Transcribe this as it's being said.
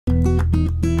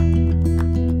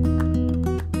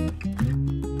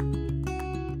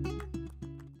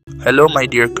Hello my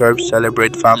dear Curve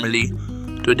Celebrate family.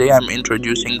 Today I'm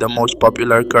introducing the most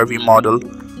popular curvy model,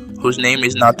 whose name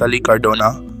is Nathaly Cardona.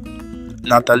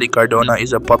 Nathaly Cardona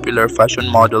is a popular fashion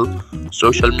model,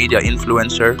 social media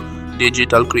influencer,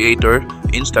 digital creator,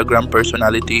 Instagram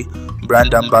personality,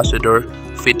 brand ambassador,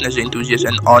 fitness enthusiast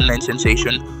and online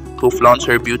sensation who flaunts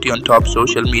her beauty on top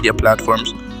social media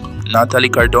platforms.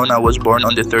 Nathaly Cardona was born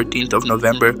on the 13th of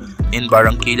November in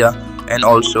Barranquilla, and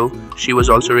she was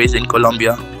also raised in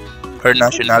Colombia. Her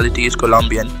nationality is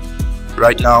Colombian.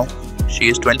 Right now, she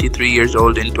is 23 years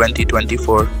old in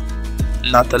 2024.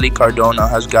 Nathaly Cardona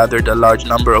has gathered a large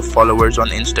number of followers on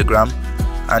Instagram,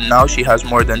 and now she has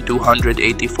more than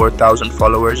 284,000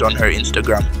 followers on her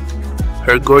Instagram.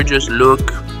 Her gorgeous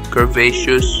look,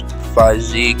 curvaceous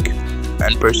physique,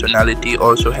 and personality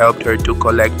also helped her to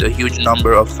collect a huge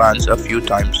number of fans a few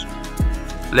times.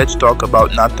 Let's talk about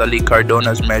Nathaly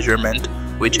Cardona's measurement,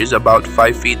 which is about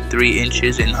 5 feet 3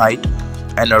 inches in height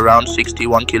and around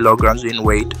 61 kilograms in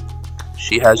weight.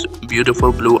 She has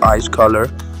beautiful blue eyes color,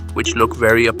 which look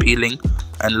very appealing,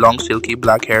 and long silky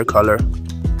black hair color.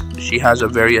 She has a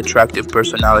very attractive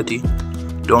personality.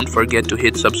 Don't forget to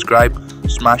hit subscribe,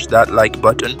 smash that like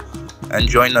button, and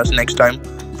join us next time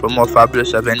for more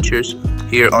fabulous adventures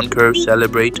here on Curve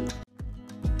Celebrate.